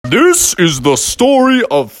This is the story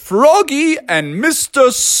of Froggy and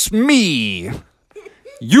Mr. Smee.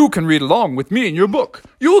 You can read along with me in your book.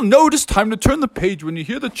 You'll know it's time to turn the page when you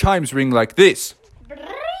hear the chimes ring like this.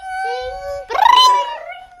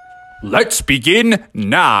 Let's begin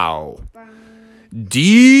now.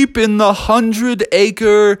 Deep in the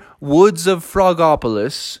 100-acre woods of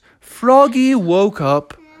Frogopolis, Froggy woke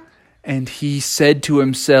up and he said to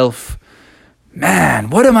himself, "Man,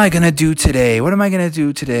 what am I going to do today? What am I going to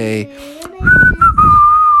do today?"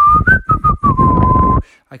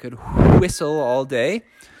 I could whistle all day,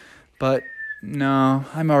 but no,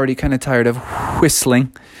 I'm already kind of tired of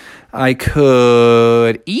whistling. I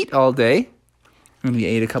could eat all day. And we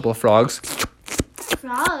ate a couple of frogs.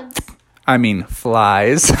 Frogs? I mean,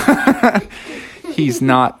 flies. He's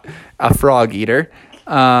not a frog eater. He's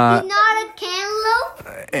not a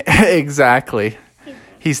cantaloupe? Exactly.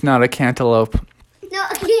 He's not a cantaloupe. No,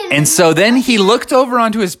 And so then he looked over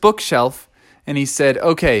onto his bookshelf and he said,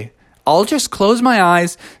 "Okay, I'll just close my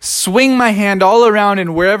eyes, swing my hand all around,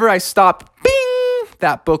 and wherever I stop, bing,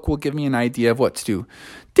 that book will give me an idea of what to do."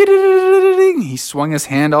 He swung his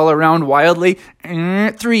hand all around wildly.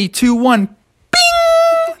 3, 2, 1,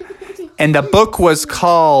 bing! And the book was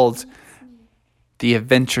called The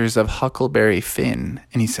Adventures of Huckleberry Finn.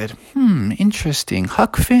 And he said, interesting.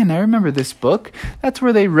 Huck Finn, I remember this book. That's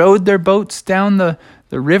where they rowed their boats down the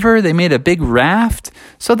river. They made a big raft.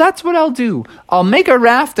 So that's what I'll do. I'll make a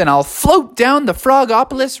raft and I'll float down the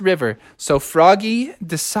Frogopolis River. So Froggy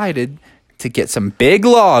decided to get some big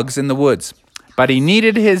logs in the woods. But he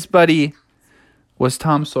needed his buddy. Was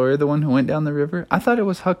Tom Sawyer the one who went down the river? I thought it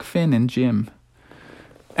was Huck Finn and Jim.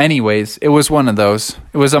 Anyways, it was one of those.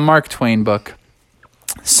 It was a Mark Twain book.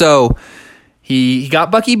 So he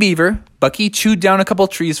got Bucky Beaver. Bucky chewed down a couple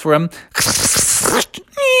trees for him.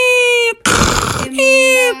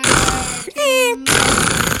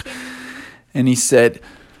 And he said,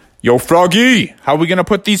 "Yo, Froggy, how are we going to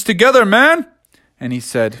put these together, man?" And he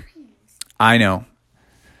said, "I know.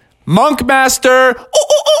 Monk Master!"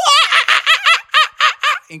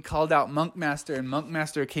 He called out Monk Master, and Monk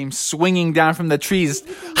Master came swinging down from the trees.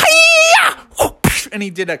 And he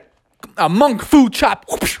did a monk fu chop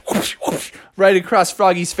right across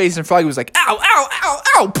Froggy's face, and Froggy was like, "Ow, ow, ow,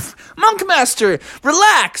 ow! Monk Master,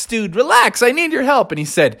 relax, dude, relax. I need your help." And he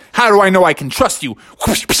said, "How do I know I can trust you?"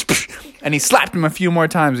 And he slapped him a few more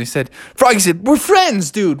times. He said, Froggy said, "We're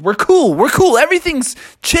friends, dude. We're cool. Everything's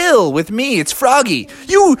chill with me. It's Froggy.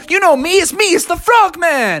 You know me. It's me. It's the Frog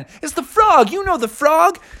Man. It's the Frog. You know the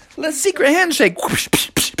Frog. Let's secret handshake."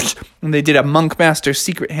 And they did a Monk Master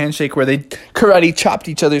secret handshake where they karate chopped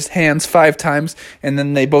each other's hands 5 times. And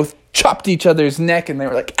then they both chopped each other's neck. And they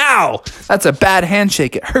were like, "Ow, that's a bad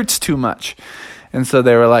handshake. It hurts too much." And so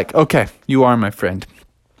they were like, "Okay, you are my friend."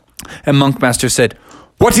 And Monk Master said,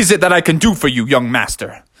 "What is it that I can do for you, young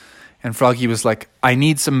master?" And Froggy was like, "I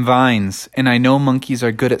need some vines, and I know monkeys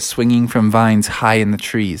are good at swinging from vines high in the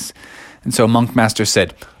trees." And so Monk Master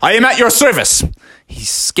said, "I am at your service." He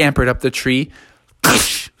scampered up the tree.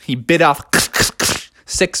 He bit off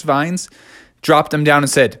 6 vines, dropped them down and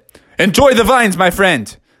said, "Enjoy the vines, my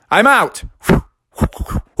friend. I'm out." And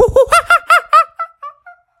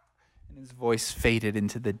his voice faded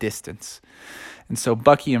into the distance. And so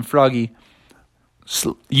Bucky and Froggy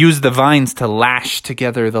use the vines to lash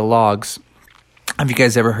together the logs. Have you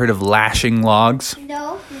guys ever heard of lashing logs?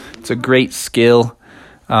 No. It's a great skill.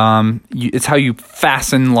 It's how you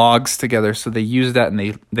fasten logs together. So they used that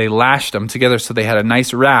and they lashed them together so they had a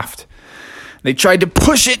nice raft. They tried to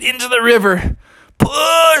push it into the river.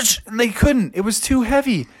 Push! And they couldn't. It was too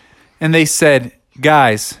heavy. And they said,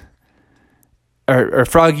 guys, or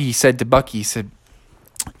Froggy said to Bucky, he said,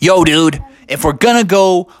 "Yo, dude, if we're gonna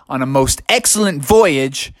go on a most excellent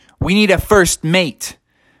voyage, we need a first mate.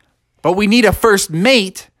 But we need a first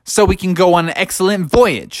mate so we can go on an excellent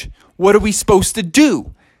voyage. What are we supposed to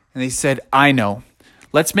do?" And they said, "I know.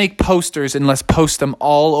 Let's make posters and let's post them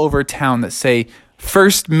all over town that say,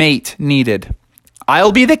 'First mate needed.'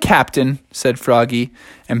 I'll be the captain," said Froggy,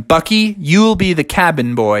 "and Bucky, you'll be the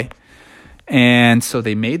cabin boy." And so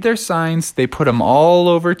they made their signs. They put them all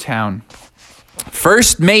over town.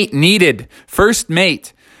 "First mate needed. First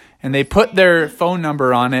mate." And they put their phone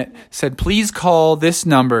number on it. Said, "Please call this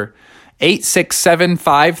number,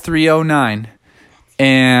 867-5309.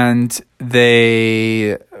 And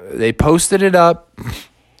they posted it up.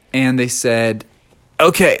 And they said,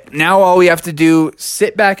 "Okay, now all we have to do,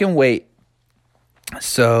 sit back and wait."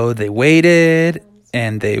 So they waited,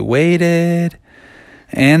 and they waited,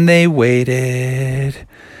 and they waited,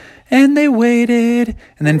 and they waited.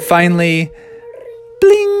 And then finally,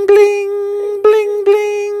 bling, bling, bling,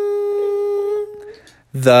 bling.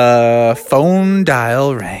 the phone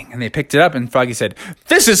dial rang, and they picked it up, and Froggy said,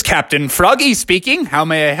 "This is Captain Froggy speaking. How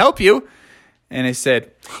may I help you?" And they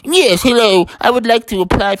said, Yes, hello. I would like to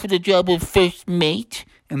apply for the job of first mate.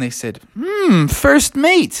 and they said, first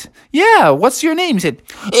mate. Yeah, what's your name? He said,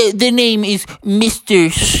 The name is Mr.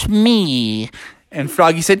 Smee. and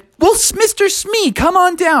Froggy said, well, Mr. Smee, come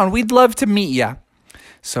on down. We'd love to meet ya.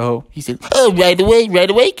 So He said, Oh, right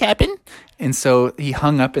away, Captain. And so he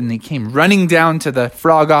hung up and he came running down to the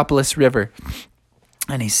Frogopolis River.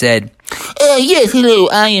 And he said, Yes, hello,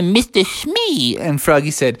 I am Mr. Smee. and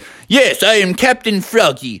Froggy said, yes, I am Captain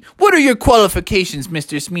Froggy. What are your qualifications,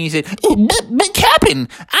 Mr. Smee? He said, But Captain,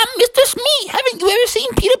 I'm Mr. Smee. Haven't you ever seen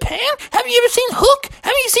Peter Pan? Haven't you ever seen Hook?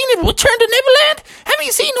 Haven't you seen Return to Neverland? Haven't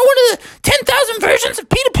you seen one of the 10,000 versions of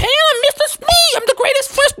Peter Pan? I'm Mr. Smee. I'm the greatest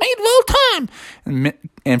first mate of all time.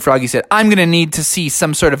 and Froggy said, I'm going to need to see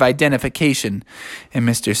some sort of identification. And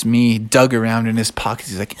Mr. Smee dug around in his pockets.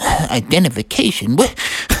 He's like, Identification? What?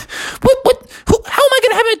 How am I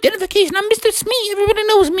going to have identification? I'm Mr. Smee. Everybody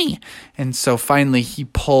knows me. and so finally he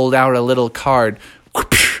pulled out a little card.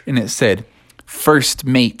 And it said, first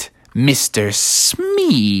mate, Mr.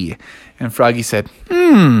 Smee. And Froggy said,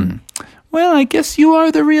 well, I guess you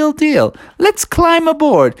are the real deal. Let's climb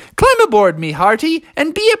aboard. Climb aboard, me hearty,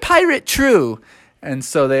 and be a pirate true. And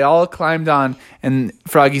so they all climbed on, and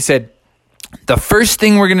Froggy said, the first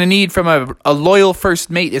thing we're going to need from a loyal first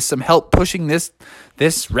mate is some help pushing this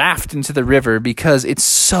raft into the river because it's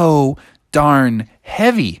so darn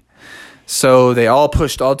heavy. So they all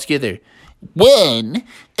pushed all together. 1,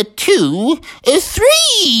 2,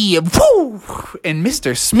 3. Woo! And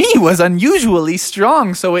Mr. Smee was unusually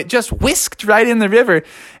strong, so it just whisked right in the river.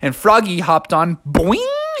 And Froggy hopped on, boing,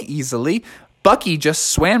 easily. Bucky just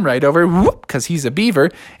swam right over, whoop, because he's a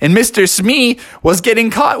beaver. And Mr. Smee was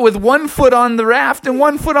getting caught with one foot on the raft and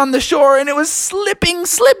one foot on the shore, and it was slipping,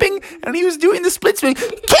 and he was doing the split spin.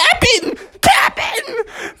 Captain!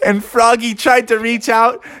 And Froggy tried to reach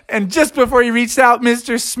out, and just before he reached out,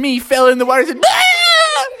 Mr. Smee fell in the water and said,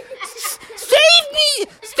 ah! Save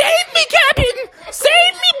me, Captain!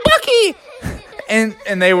 Save me, Bucky!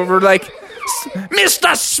 And they were like,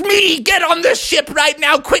 Mr. Smee, get on the ship right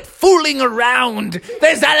now. Quit fooling around.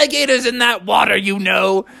 There's alligators in that water, you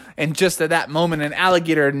know. And just at that moment, an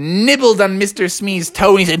alligator nibbled on Mr. Smee's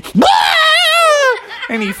toe, and he said, ah!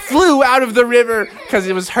 And he flew out of the river because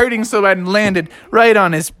it was hurting so bad and landed right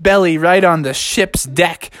on his belly, right on the ship's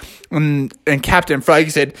deck. And Captain Froggy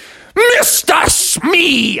said, Mr.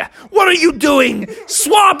 Smee, what are you doing?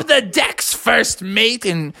 Swab the decks first, mate.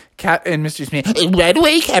 And Mr. Smee, Right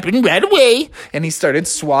away, Captain, right away. and he started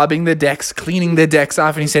swabbing the decks, cleaning the decks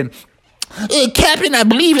off, and he said, Captain, I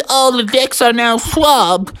believe all the decks are now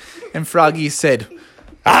swabbed. and Froggy said,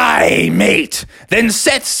 aye, mate, then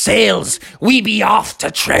set sails. We be off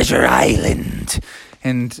to Treasure Island.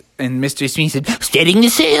 And Mr. Smee said, Steadying the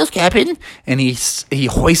sails, Captain. and he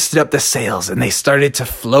hoisted up the sails, and they started to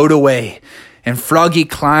float away. And Froggy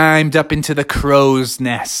climbed up into the crow's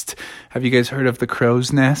nest. Have you guys heard of the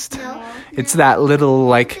crow's nest? No. It's that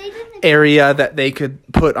little area that they could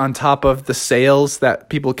put on top of the sails that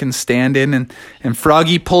people can stand in. And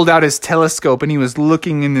Froggy pulled out his telescope, and he was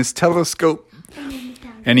looking in his telescope.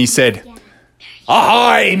 And he said,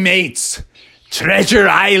 ahoy, mates! Treasure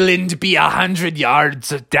Island be 100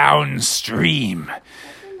 yards downstream.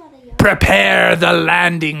 Prepare the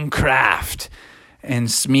landing craft. And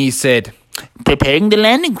Smee said, Preparing the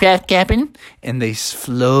landing craft, Captain. and they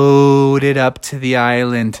floated up to the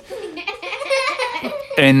island.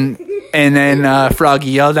 And then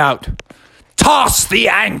Froggy yelled out, toss the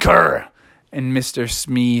anchor. And Mr.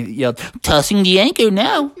 Smee yelled, Tossing the anchor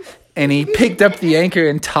now. and he picked up the anchor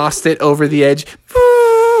and tossed it over the edge.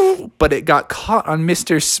 But it got caught on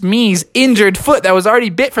Mr. Smee's injured foot that was already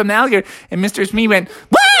bit from the alligator. And Mr. Smee went,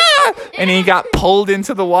 ah! And he got pulled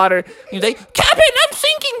into the water. He was like, Captain, I'm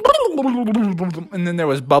sinking. And then there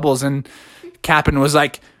was bubbles, and Captain was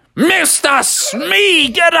like, Mr. Smee,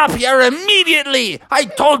 get up here immediately. I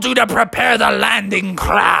told you to prepare the landing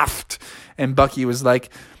craft. And Bucky was like,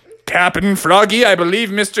 Captain Froggy, I believe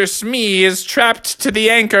Mr. Smee is trapped to the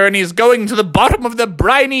anchor and he's going to the bottom of the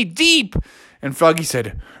briny deep. And Froggy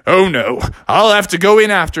said, oh no, I'll have to go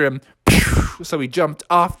in after him. So he jumped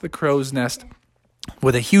off the crow's nest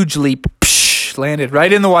with a huge leap, landed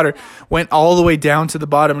right in the water, went all the way down to the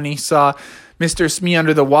bottom, and he saw Mr. Smee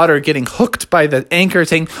under the water getting hooked by the anchor,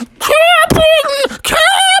 saying, Captain!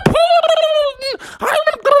 Captain! I'm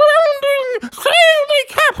grounding! Save me,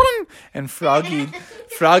 Captain! And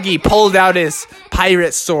Froggy pulled out his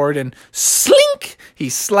pirate sword and slink! He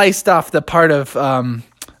sliced off the part of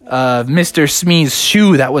Mr. Smee's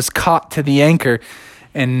shoe that was caught to the anchor.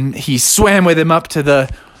 And he swam with him up to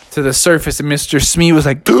the surface, and Mr. Smee was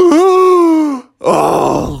like,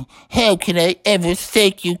 Oh, how can I ever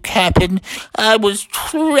thank you, Captain? I was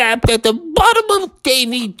trapped at the bottom of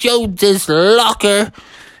Davy Jones's locker.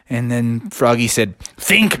 And then Froggy said,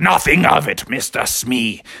 "Think nothing of it, Mr.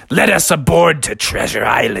 Smee. Let us aboard to Treasure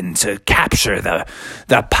Island to capture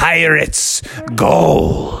the pirates'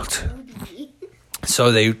 gold."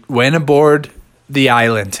 So they went aboard the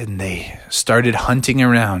island and they started hunting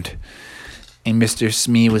around. And Mr.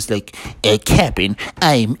 Smee was like, Captain,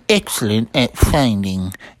 I'm excellent at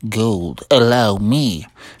finding gold. Allow me.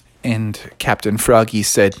 And Captain Froggy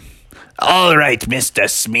said, "All right, Mr.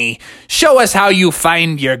 Smee, show us how you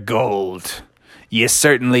find your gold. You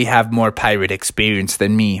certainly have more pirate experience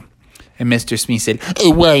than me." And Mr. Smee said,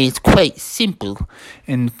 Why, it's quite simple.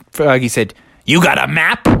 And Froggy said, "You got a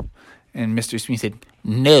map?" And Mr. Smee said,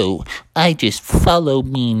 No, I just follow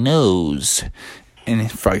me nose.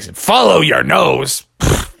 and Froggy said, "Follow your nose?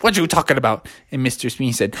 What you talking about?" And Mr.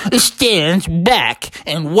 Smee said, Stand back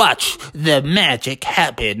and watch the magic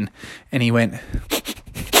happen. and he went,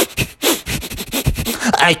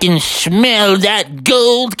 I can smell that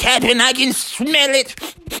gold, Captain. I can smell it.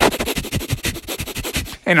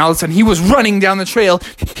 and all of a sudden he was running down the trail.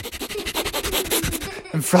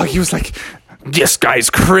 And Froggy was like, "This guy's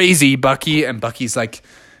crazy, Bucky." And Bucky's like,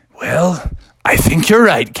 "Well, I think you're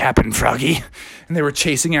right, Captain Froggy." And they were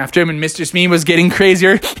chasing after him, and Mr. Smee was getting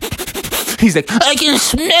crazier. He's like, I can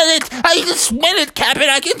smell it. I can smell it, Captain.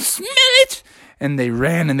 I can smell it. and they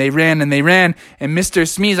ran and they ran and they ran. And Mr.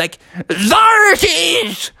 Smee's like, "There it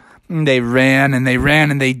is!" And they ran and they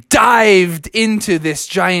ran and they dived into this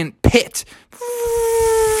giant pit.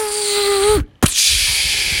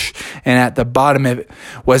 And at the bottom of it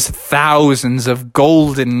was thousands of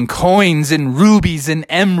golden coins and rubies and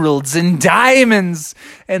emeralds and diamonds.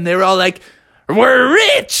 And they were all like, "We're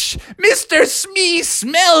rich! Mr. Smee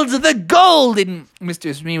smelled the gold!" And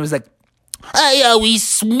Mr. Smee was like, I always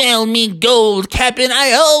smell me gold, Captain.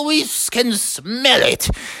 I always can smell it.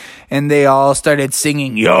 and they all started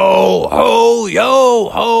singing, yo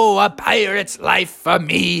ho, a pirate's life for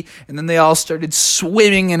me. And then they all started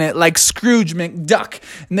swimming in it like Scrooge McDuck.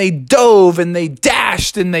 And they dove and they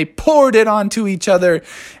dashed and they poured it onto each other.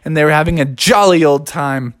 And they were having a jolly old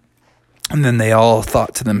time. And then they all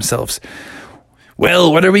thought to themselves, well,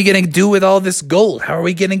 what are we going to do with all this gold? How are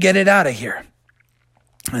we going to get it out of here?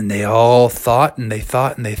 And they all thought and they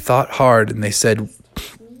thought and they thought hard. And they said,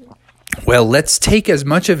 well, let's take as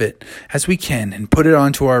much of it as we can and put it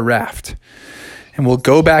onto our raft, and we'll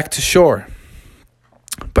go back to shore.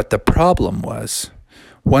 But the problem was,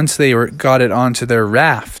 once they got it onto their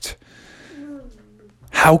raft,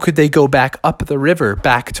 how could they go back up the river,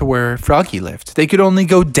 back to where Froggy lived? They could only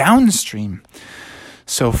go downstream.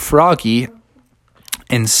 So Froggy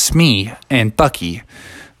and Smee and Bucky,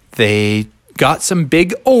 they got some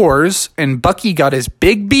big oars, and Bucky got his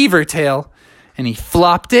big beaver tail, and he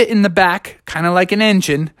flopped it in the back, kind of like an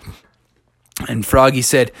engine. And Froggy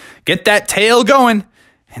said, get that tail going.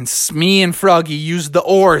 And Smee and Froggy used the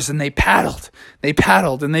oars, and they paddled. They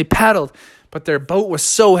paddled and they paddled. But their boat was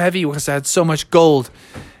so heavy because it had so much gold.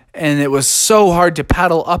 And it was so hard to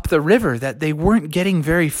paddle up the river that they weren't getting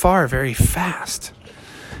very far very fast.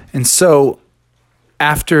 And so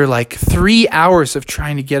after like 3 hours of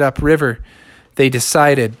trying to get upriver, they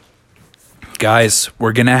decided, guys,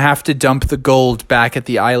 we're going to have to dump the gold back at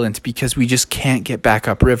the island because we just can't get back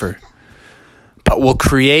upriver. But we'll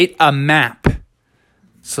create a map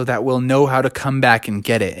so that we'll know how to come back and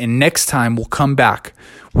get it. And next time we'll come back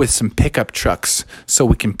with some pickup trucks so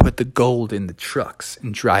we can put the gold in the trucks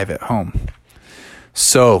and drive it home.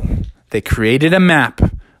 So they created a map,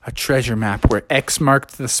 a treasure map where X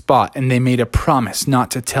marked the spot, and they made a promise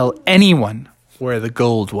not to tell anyone where the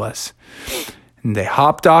gold was. And they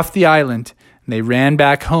hopped off the island, and they ran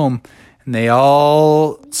back home, and they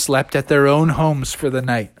all slept at their own homes for the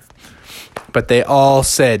night. But they all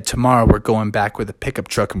said, tomorrow we're going back with a pickup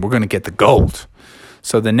truck and we're going to get the gold.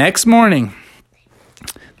 So the next morning,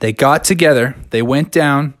 they got together. They went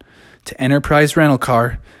down to Enterprise Rental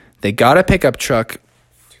Car. They got a pickup truck.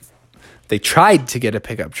 They tried to get a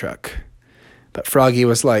pickup truck. But Froggy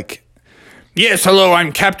was like, yes, hello,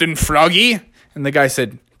 I'm Captain Froggy. And the guy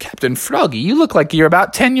said, Captain Froggy, you look like you're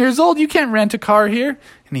about 10 years old. You can't rent a car here.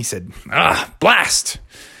 And he said, blast.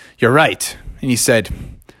 You're right. And he said,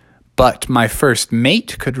 but my first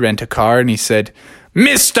mate could rent a car. And he said,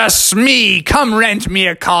 Mr. Smee, come rent me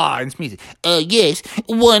a car. And Smee said, yes,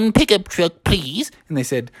 one pickup truck, please. And they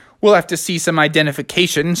said, we'll have to see some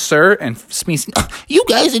identification, sir. And Smee said, You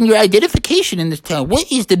guys and your identification in this town,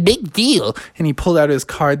 what is the big deal? and he pulled out his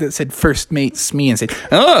card that said First Mate Smee and said,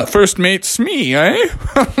 First Mate Smee, eh?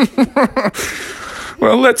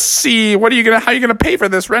 Well, let's see. How are you gonna pay for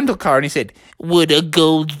this rental car? And he said, Would a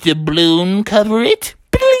gold doubloon cover it?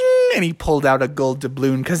 Bling! And he pulled out a gold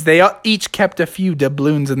doubloon because they each kept a few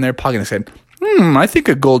doubloons in their pocket. And said, I think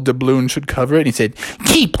a gold doubloon should cover it. And he said,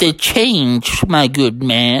 Keep the change, my good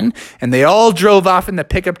man. and they all drove off in the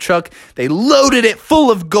pickup truck. They loaded it full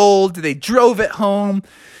of gold. They drove it home.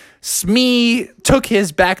 Smee took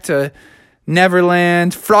his back to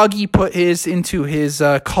Neverland. Froggy put his into his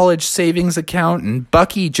college savings account, and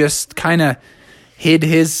Bucky just kind of hid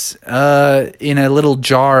his in a little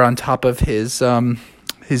jar on top of his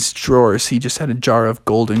drawers. He just had a jar of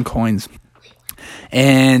golden coins.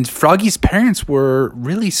 And Froggy's parents were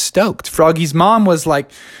really stoked. Froggy's mom was like,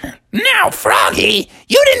 Now, Froggy,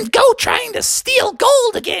 you didn't go trying to steal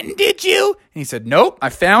gold again, did you? and he said, nope, I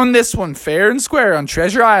found this one fair and square on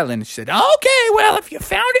Treasure Island. She said, Okay, well, if you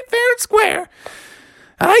found it fair and square,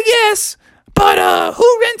 I guess. But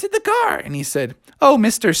who rented the car? And he said, oh,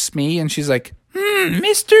 Mr. Smee. And she's like,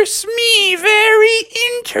 Mr. Smee, very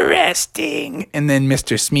interesting. and then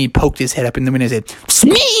Mr. Smee poked his head up in the window and said,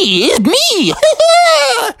 Smee is me.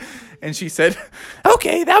 and she said,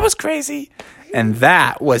 okay, that was crazy. And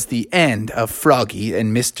that was the end of Froggy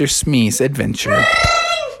and Mr. Smee's adventure.